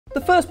The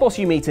first boss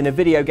you meet in a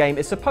video game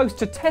is supposed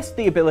to test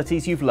the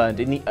abilities you've learned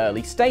in the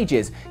early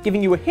stages,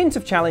 giving you a hint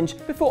of challenge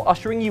before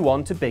ushering you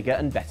on to bigger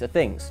and better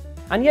things.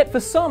 And yet for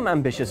some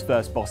ambitious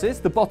first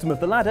bosses, the bottom of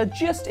the ladder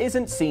just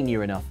isn't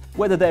senior enough.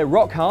 Whether they're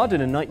rock hard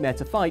and a nightmare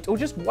to fight, or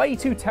just way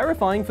too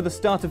terrifying for the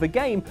start of a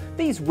game,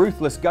 these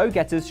ruthless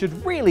go-getters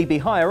should really be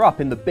higher up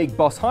in the big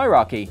boss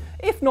hierarchy,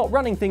 if not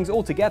running things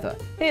altogether.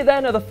 Here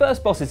then are the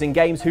first bosses in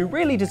games who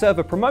really deserve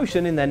a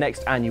promotion in their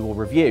next annual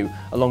review.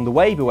 Along the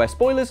way, beware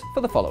spoilers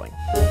for the following.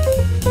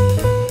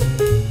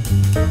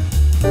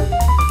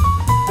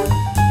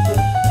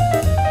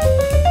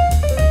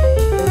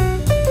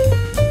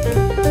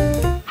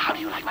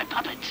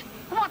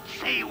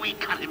 We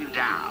cut him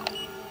down.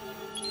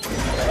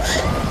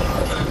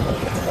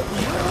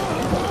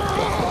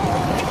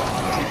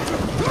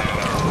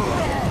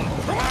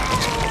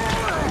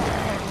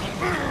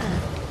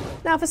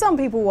 Now for some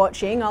people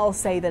watching, I'll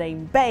say the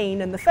name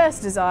Bane and the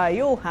first desire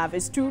you'll have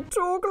is to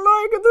talk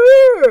like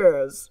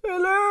this.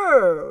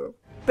 Hello.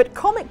 But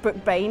comic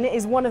book Bane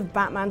is one of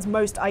Batman's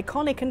most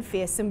iconic and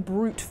fearsome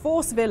brute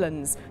force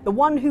villains, the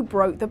one who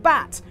broke the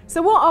bat.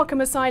 So what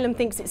Arkham Asylum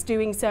thinks it's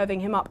doing serving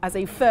him up as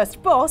a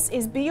first boss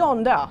is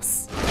beyond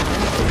us.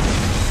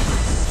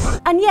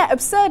 And yet,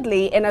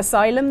 absurdly, in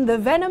Asylum, the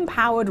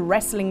venom-powered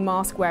wrestling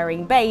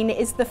mask-wearing Bane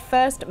is the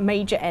first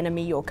major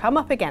enemy you'll come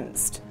up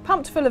against.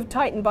 Pumped full of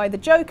Titan by the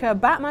Joker,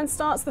 Batman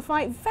starts the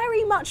fight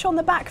very much on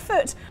the back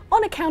foot,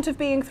 on account of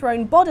being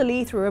thrown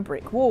bodily through a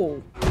brick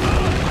wall.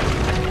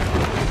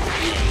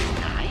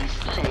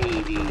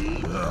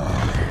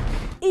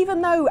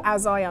 Even though,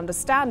 as I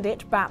understand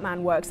it,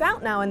 Batman works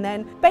out now and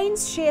then,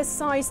 Bane's sheer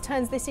size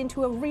turns this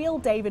into a real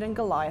David and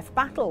Goliath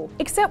battle.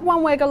 Except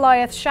one where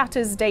Goliath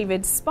shatters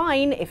David's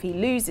spine if he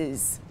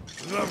loses.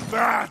 The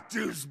bat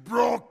is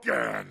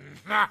broken!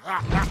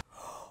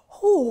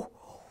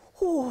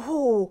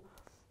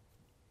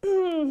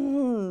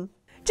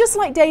 Just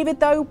like David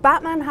though,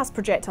 Batman has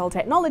projectile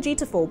technology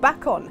to fall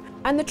back on,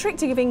 and the trick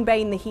to giving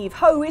Bane the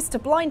heave-ho is to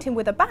blind him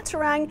with a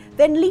batarang,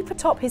 then leap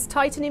atop his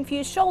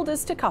Titan-infused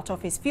shoulders to cut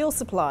off his fuel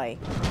supply.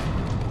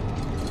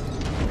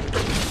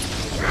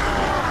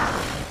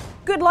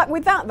 Good luck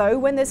with that though,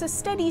 when there's a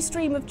steady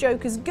stream of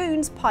Joker's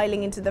goons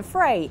piling into the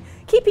fray,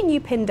 keeping you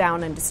pinned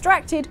down and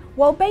distracted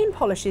while Bane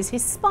polishes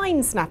his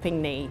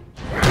spine-snapping knee.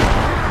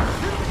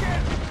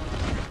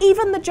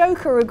 Even the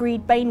Joker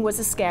agreed Bane was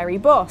a scary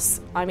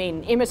boss. I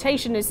mean,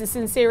 imitation is the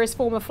sincerest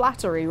form of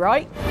flattery,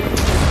 right?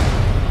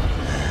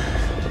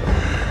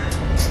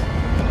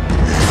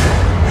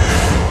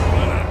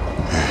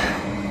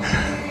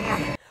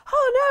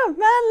 Oh no,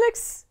 man,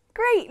 looks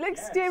great.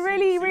 Looks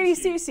really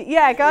suits you.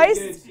 Yeah, guys.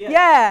 Really good.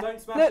 Yeah.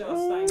 Don't smash it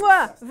on stage.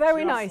 Mwah,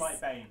 very Just nice.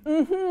 like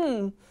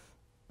Bane.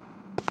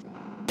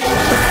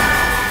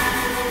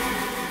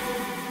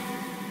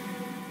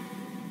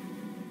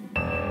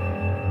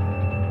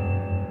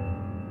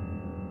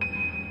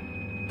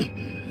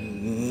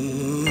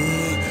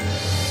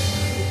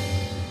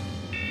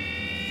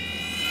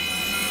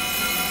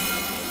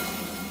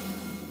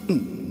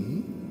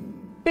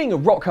 Being a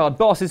rock-hard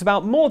boss is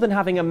about more than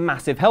having a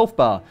massive health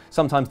bar.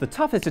 Sometimes the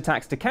toughest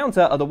attacks to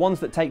counter are the ones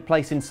that take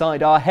place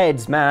inside our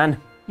heads,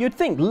 man. You'd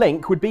think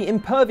Link would be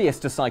impervious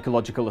to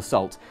psychological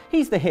assault.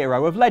 He's the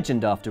hero of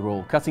legend after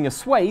all, cutting a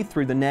swathe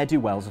through the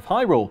ne'er-do-wells of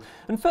Hyrule.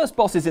 And first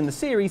bosses in the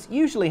series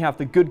usually have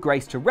the good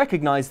grace to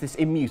recognise this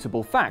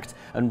immutable fact,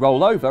 and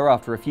roll over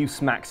after a few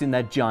smacks in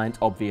their giant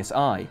obvious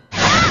eye.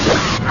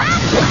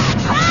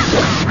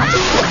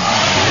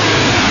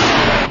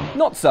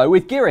 Not so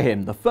with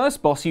Girahim, the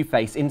first boss you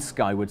face in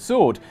Skyward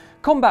Sword.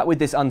 Combat with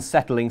this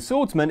unsettling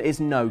swordsman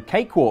is no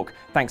cakewalk,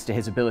 thanks to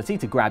his ability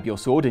to grab your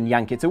sword and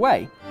yank it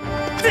away.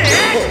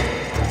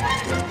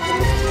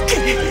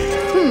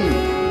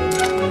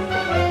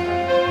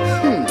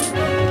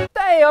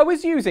 Hey, I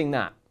was using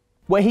that.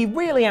 Where he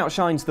really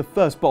outshines the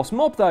first boss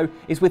mob though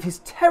is with his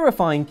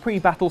terrifying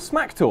pre-battle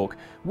smack talk,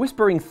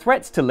 whispering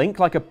threats to Link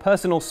like a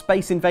personal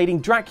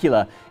space-invading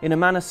Dracula in a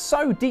manner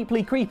so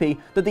deeply creepy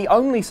that the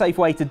only safe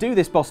way to do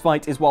this boss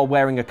fight is while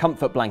wearing a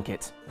comfort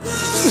blanket.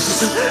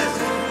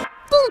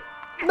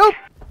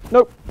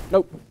 Nope.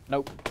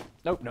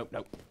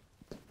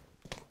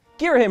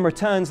 Girahim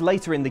returns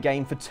later in the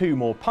game for 2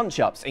 more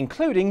punch-ups,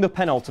 including the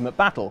penultimate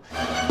battle.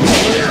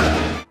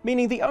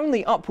 Meaning the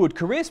only upward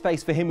career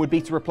space for him would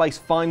be to replace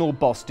final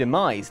boss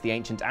Demise, the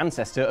ancient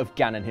ancestor of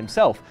Ganon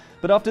himself.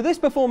 But after this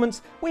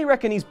performance, we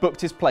reckon he's booked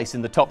his place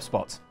in the top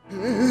spot.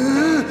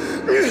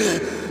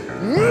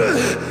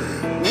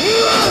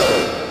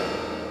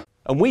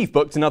 And we've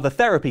booked another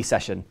therapy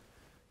session.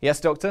 Yes,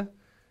 Doctor?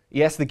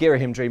 Yes, the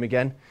Girahim dream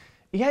again.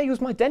 Yeah, he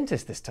was my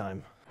dentist this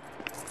time.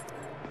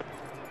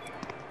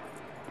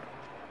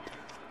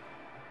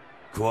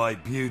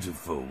 Quite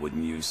beautiful,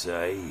 wouldn't you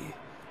say?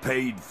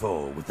 Paid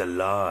for with the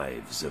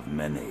lives of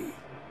many.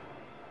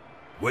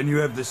 When you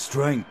have the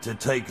strength to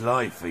take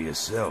life for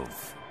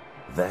yourself,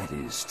 that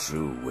is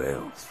true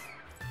wealth.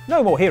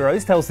 No More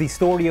Heroes tells the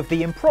story of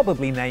the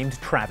improbably named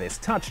Travis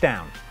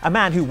Touchdown, a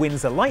man who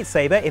wins a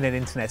lightsaber in an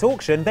internet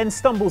auction, then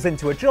stumbles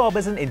into a job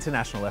as an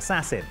international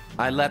assassin.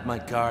 I let my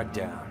guard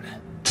down.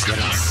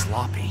 Getting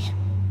sloppy.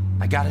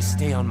 I gotta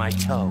stay on my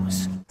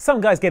toes.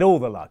 Some guys get all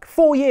the luck.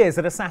 4 years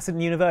at Assassin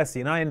University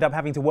and I end up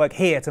having to work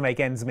here to make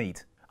ends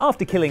meet.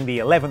 After killing the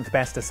 11th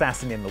best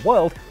assassin in the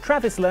world,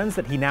 Travis learns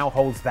that he now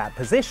holds that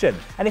position,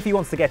 and if he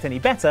wants to get any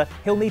better,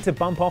 he'll need to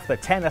bump off the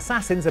 10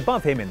 assassins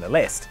above him in the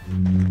list.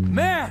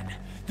 Man,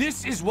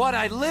 this is what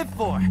I live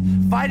for.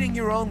 Fighting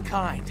your own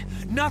kind.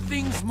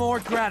 Nothing's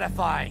more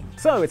gratifying.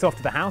 So it's off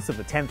to the house of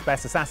the 10th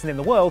best assassin in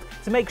the world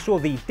to make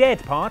sure the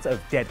dead part of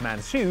Dead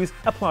Man's Shoes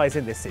applies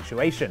in this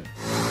situation.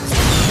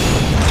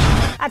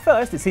 At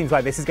first, it seems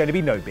like this is going to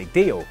be no big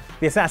deal.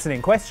 The assassin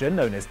in question,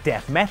 known as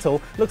Death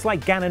Metal, looks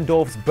like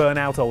Ganondorf's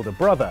burnout older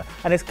brother,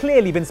 and has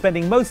clearly been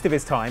spending most of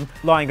his time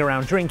lying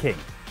around drinking.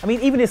 I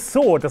mean, even his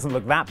sword doesn't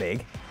look that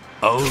big.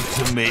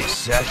 Ultimate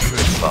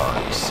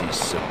sacrifice is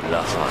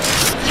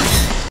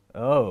sublime.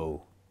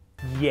 Oh.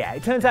 Yeah,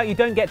 it turns out you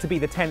don't get to be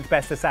the 10th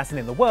best assassin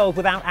in the world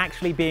without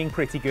actually being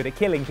pretty good at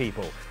killing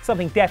people.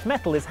 Something Death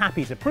Metal is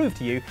happy to prove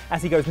to you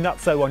as he goes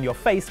nutso on your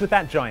face with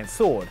that giant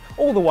sword,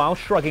 all the while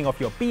shrugging off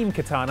your beam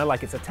katana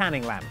like it's a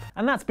tanning lamp.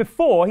 And that's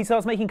before he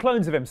starts making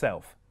clones of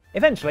himself.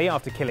 Eventually,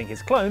 after killing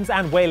his clones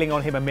and wailing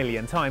on him a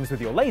million times with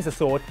your laser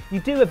sword,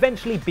 you do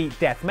eventually beat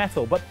Death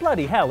Metal, but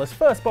bloody hell, as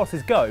first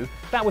bosses go,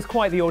 that was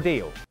quite the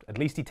ordeal. At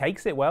least he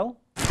takes it well.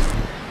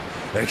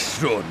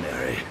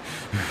 Extraordinary.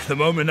 The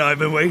moment I've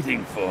been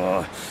waiting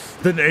for.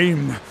 The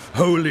name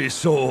Holy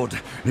Sword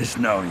is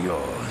now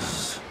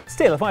yours.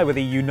 Still, if I were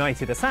the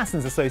United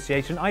Assassins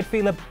Association, I'd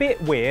feel a bit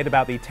weird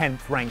about the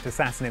 10th ranked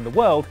assassin in the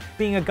world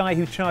being a guy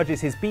who charges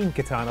his beam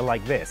katana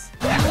like this.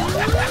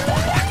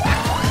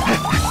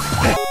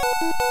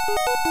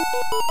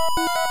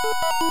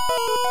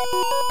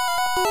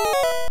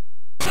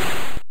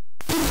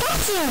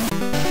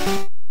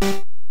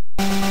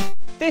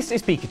 This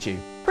is Pikachu.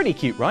 Pretty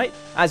cute, right?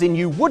 As in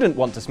you wouldn't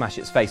want to smash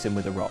its face in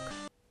with a rock.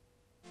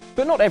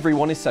 But not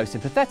everyone is so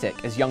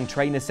sympathetic, as young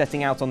trainers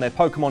setting out on their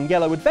Pokemon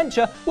Yellow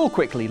adventure will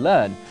quickly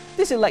learn.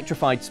 This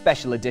electrified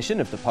special edition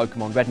of the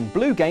Pokemon Red and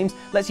Blue games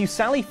lets you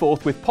sally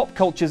forth with pop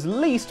culture's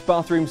least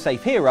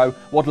bathroom-safe hero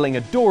waddling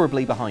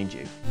adorably behind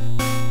you.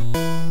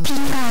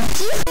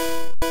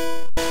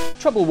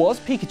 Trouble was,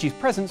 Pikachu's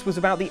presence was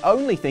about the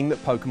only thing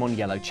that Pokemon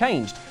Yellow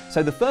changed,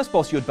 so the first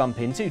boss you'd bump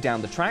into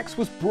down the tracks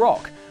was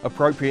Brock,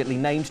 appropriately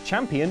named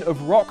champion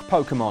of rock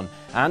Pokemon,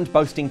 and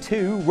boasting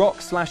 2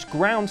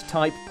 rock/ground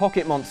type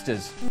pocket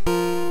monsters.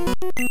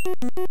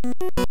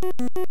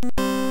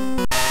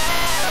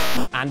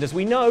 And as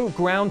we know,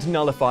 ground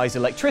nullifies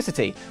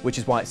electricity, which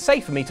is why it's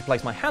safe for me to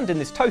place my hand in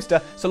this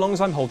toaster so long as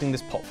I'm holding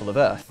this pot full of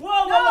earth.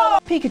 Whoa!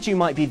 Pikachu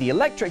might be the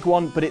electric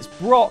one, but it's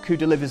Brock who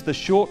delivers the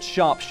short,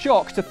 sharp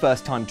shock to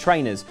first-time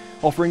trainers,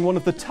 offering one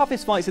of the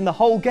toughest fights in the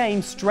whole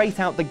game straight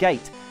out the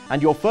gate,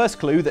 and your first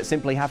clue that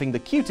simply having the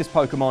cutest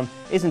Pokemon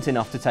isn't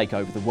enough to take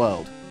over the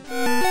world.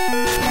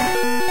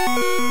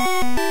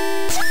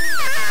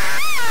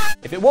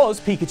 If it was,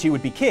 Pikachu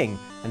would be king,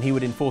 and he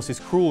would enforce his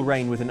cruel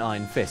reign with an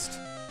iron fist.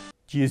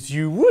 Yes,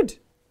 you would.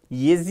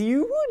 Yes,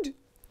 you would.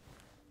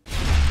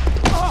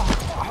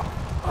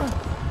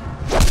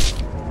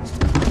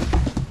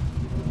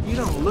 You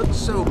don't look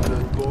so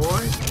good,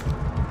 boy.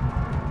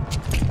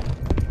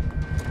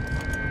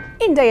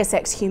 In Deus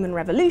Ex Human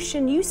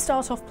Revolution, you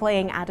start off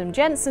playing Adam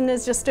Jensen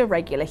as just a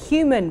regular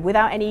human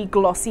without any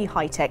glossy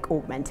high-tech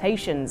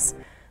augmentations.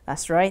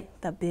 That's right,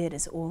 the beard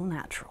is all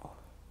natural.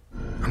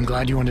 I'm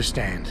glad you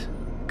understand.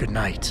 Good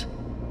night,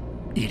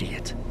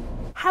 idiot.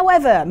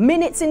 However,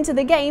 minutes into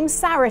the game,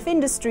 Sarif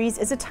Industries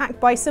is attacked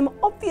by some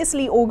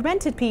obviously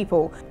augmented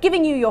people,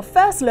 giving you your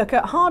first look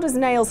at Hard as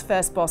Nails'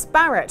 first boss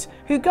Barrett,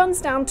 who guns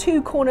down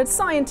 2 cornered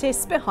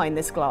scientists behind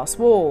this glass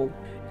wall.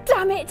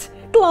 Damn it!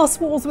 Glass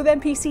walls with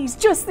NPCs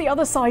just the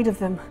other side of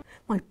them.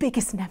 My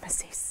biggest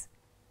nemesis.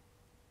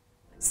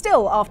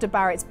 Still, after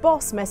Barrett's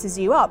boss messes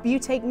you up, you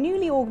take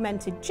newly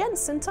augmented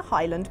Jensen to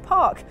Highland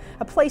Park,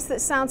 a place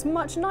that sounds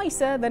much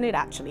nicer than it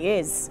actually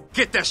is.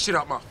 Get that shit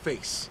out my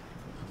face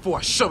before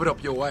I shove it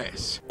up your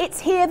ass. It's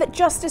here that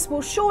justice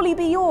will surely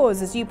be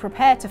yours as you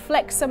prepare to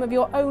flex some of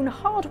your own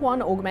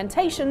hard-won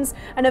augmentations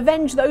and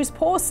avenge those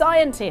poor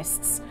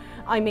scientists.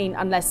 I mean,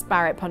 unless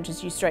Barrett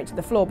punches you straight to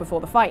the floor before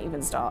the fight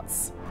even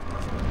starts.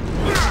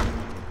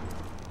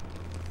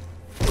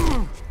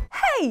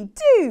 Hey,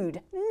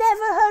 dude!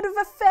 Never heard of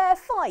a fair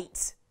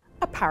fight?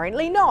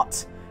 Apparently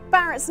not.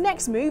 Barrett's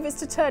next move is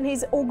to turn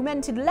his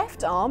augmented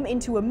left arm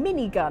into a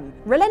minigun,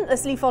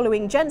 relentlessly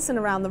following Jensen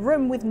around the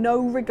room with no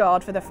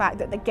regard for the fact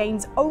that the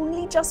game's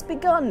only just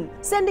begun,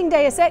 sending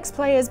Deus Ex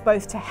players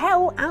both to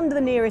hell and the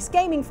nearest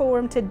gaming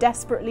forum to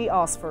desperately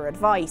ask for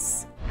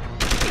advice.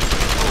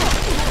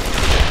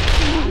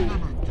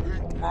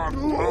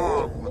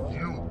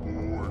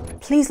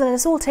 Please let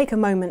us all take a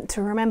moment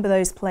to remember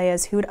those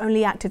players who had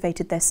only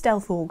activated their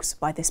stealth augs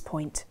by this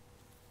point.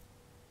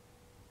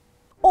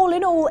 All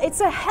in all,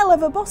 it's a hell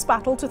of a boss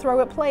battle to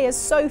throw at players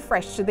so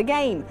fresh to the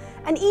game,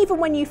 and even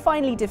when you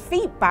finally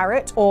defeat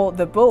Barrett, or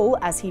the Bull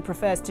as he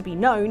prefers to be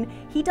known,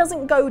 he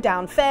doesn't go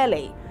down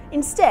fairly.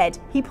 Instead,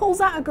 he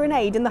pulls out a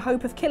grenade in the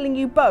hope of killing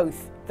you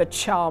both, the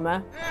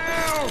charmer.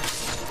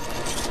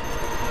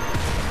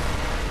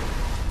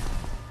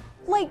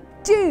 Like,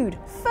 dude,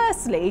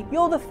 firstly,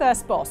 you're the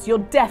first boss. You're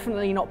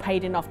definitely not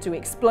paid enough to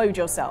explode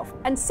yourself.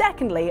 And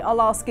secondly,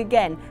 I'll ask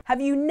again, have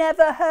you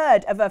never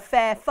heard of a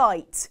fair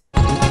fight?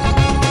 Well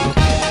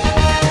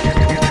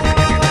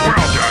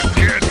done,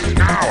 kid.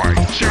 Now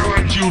I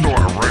challenge you to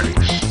a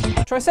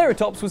race.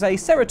 Triceratops was a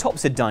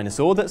ceratopsid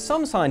dinosaur that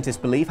some scientists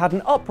believe had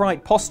an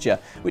upright posture,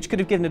 which could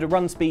have given it a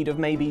run speed of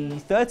maybe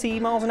 30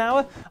 miles an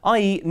hour,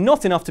 i.e.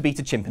 not enough to beat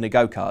a chimp in a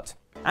go-kart.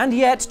 And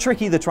yet,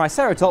 Tricky the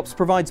Triceratops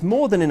provides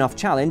more than enough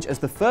challenge as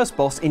the first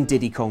boss in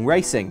Diddy Kong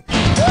Racing.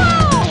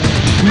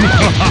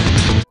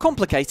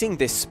 Complicating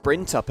this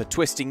sprint up a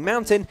twisting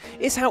mountain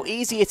is how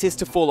easy it is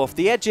to fall off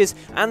the edges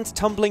and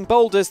tumbling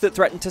boulders that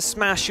threaten to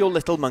smash your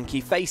little monkey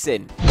face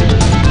in.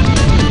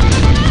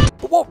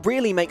 But what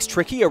really makes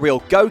Tricky a real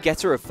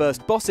go-getter of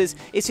first bosses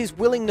is his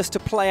willingness to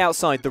play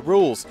outside the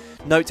rules.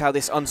 Note how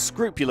this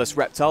unscrupulous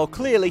reptile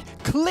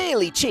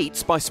clearly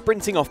cheats by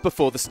sprinting off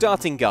before the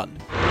starting gun.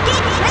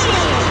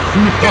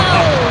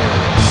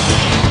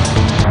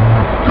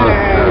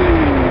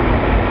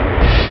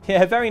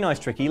 Yeah, very nice,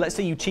 Tricky. Let's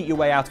say you cheat your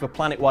way out of a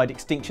planet-wide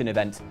extinction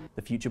event.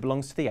 The future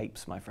belongs to the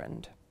apes, my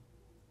friend.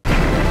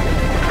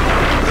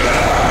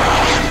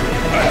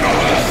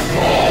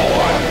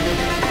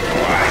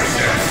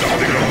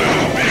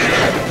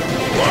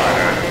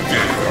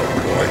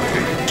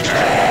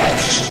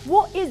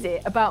 What is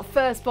it about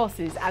first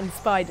bosses and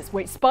spiders?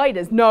 Wait,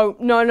 spiders? No.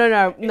 It's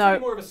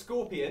more of a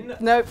scorpion.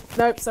 Nope,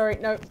 sorry,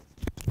 no.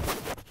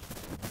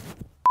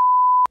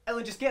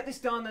 Ellen, just get this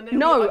done and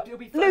then it'll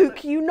be fun.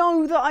 Luke, you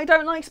know that I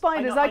don't like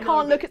spiders. I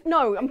can't look at...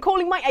 No, I'm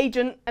calling my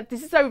agent.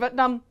 This is over,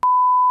 done.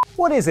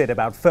 What is it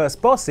about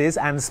first bosses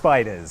and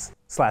spiders?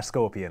 /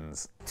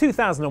 scorpions.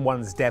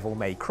 2001's Devil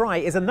May Cry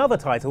is another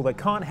title that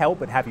can't help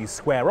but have you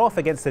square off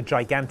against a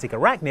gigantic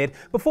arachnid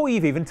before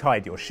you've even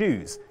tied your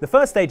shoes. The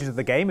first stages of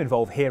the game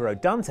involve hero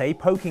Dante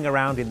poking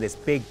around in this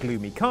big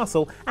gloomy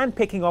castle and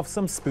picking off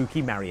some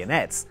spooky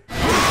marionettes.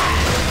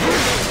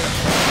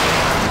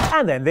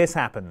 And then this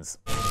happens.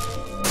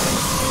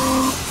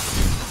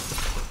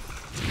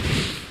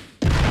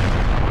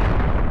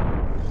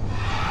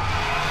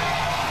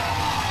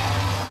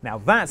 Now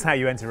that's how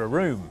you enter a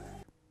room.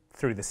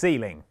 Through the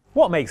ceiling.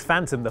 What makes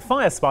Phantom the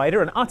Fire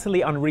Spider an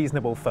utterly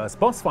unreasonable first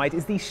boss fight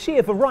is the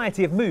sheer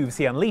variety of moves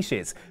he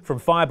unleashes, from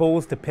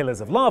fireballs to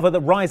pillars of lava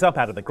that rise up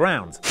out of the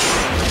ground.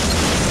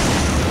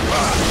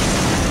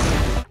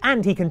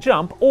 And he can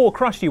jump or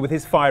crush you with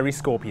his fiery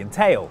scorpion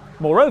tail.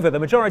 Moreover, the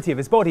majority of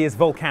his body is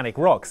volcanic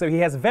rock, so he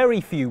has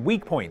very few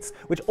weak points,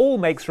 which all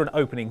makes for an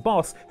opening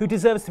boss who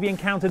deserves to be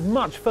encountered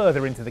much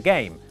further into the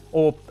game.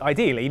 Or,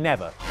 ideally,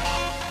 never.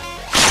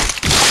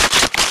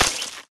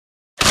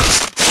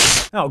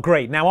 Oh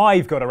great, now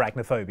I've got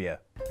arachnophobia.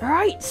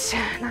 Right,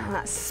 now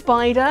that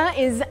spider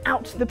is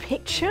out the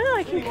picture.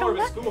 I can count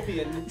that.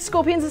 Scorpion.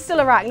 Scorpions are still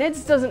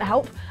arachnids, doesn't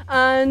help.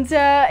 And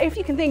if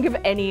you can think of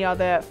any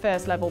other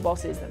first level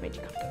bosses that made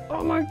you kind of go,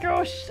 oh my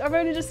gosh, I've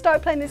only just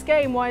started playing this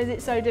game, why is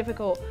it so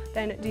difficult?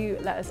 Then do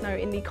let us know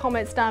in the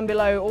comments down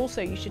below.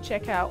 Also, you should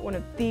check out one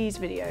of these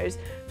videos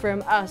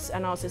from us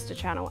and our sister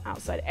channel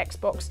Outside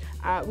Xbox.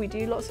 We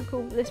do lots of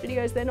cool list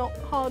videos. They're not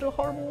hard or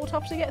horrible or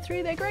tough to get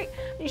through, they're great.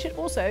 And you should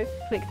also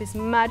click this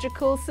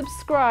magical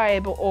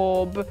subscribe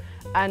orb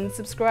and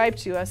subscribe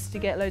to us to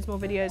get loads more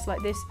videos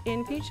like this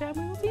in future.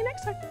 We will see you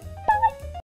next time.